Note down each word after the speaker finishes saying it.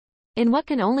In what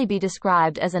can only be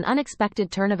described as an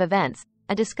unexpected turn of events,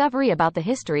 a discovery about the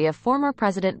history of former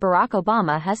President Barack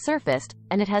Obama has surfaced,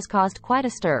 and it has caused quite a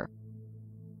stir.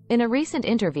 In a recent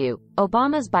interview,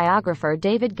 Obama's biographer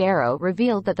David Garrow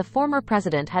revealed that the former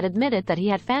president had admitted that he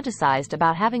had fantasized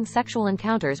about having sexual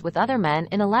encounters with other men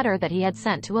in a letter that he had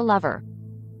sent to a lover.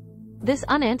 This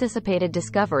unanticipated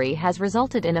discovery has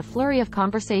resulted in a flurry of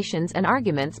conversations and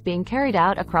arguments being carried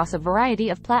out across a variety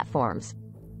of platforms.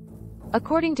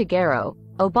 According to Garrow,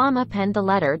 Obama penned the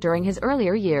letter during his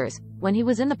earlier years, when he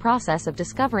was in the process of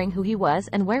discovering who he was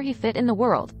and where he fit in the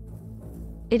world.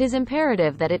 It is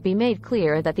imperative that it be made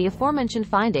clear that the aforementioned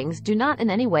findings do not in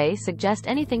any way suggest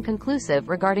anything conclusive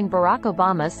regarding Barack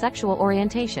Obama's sexual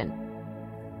orientation.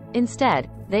 Instead,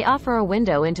 they offer a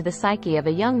window into the psyche of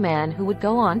a young man who would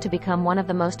go on to become one of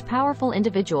the most powerful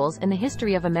individuals in the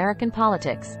history of American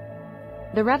politics.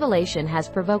 The revelation has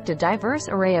provoked a diverse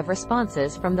array of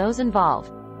responses from those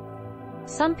involved.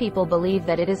 Some people believe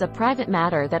that it is a private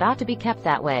matter that ought to be kept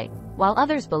that way, while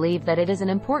others believe that it is an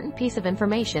important piece of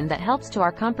information that helps to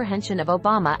our comprehension of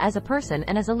Obama as a person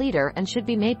and as a leader and should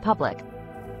be made public.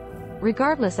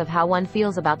 Regardless of how one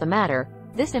feels about the matter,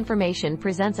 this information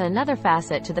presents another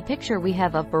facet to the picture we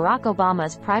have of Barack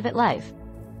Obama's private life.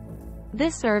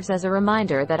 This serves as a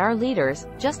reminder that our leaders,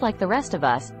 just like the rest of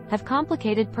us, have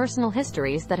complicated personal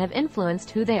histories that have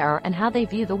influenced who they are and how they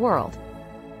view the world.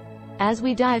 As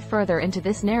we dive further into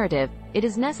this narrative, it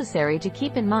is necessary to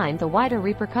keep in mind the wider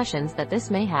repercussions that this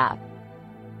may have.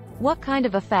 What kind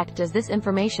of effect does this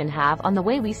information have on the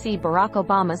way we see Barack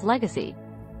Obama's legacy?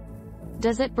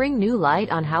 Does it bring new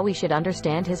light on how we should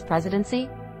understand his presidency?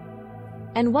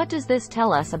 And what does this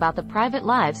tell us about the private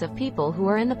lives of people who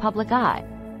are in the public eye?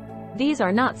 These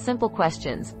are not simple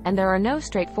questions, and there are no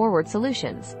straightforward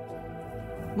solutions.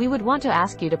 We would want to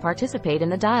ask you to participate in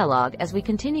the dialogue as we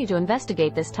continue to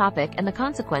investigate this topic and the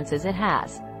consequences it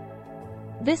has.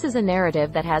 This is a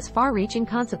narrative that has far-reaching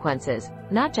consequences,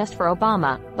 not just for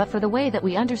Obama, but for the way that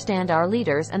we understand our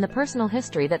leaders and the personal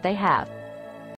history that they have.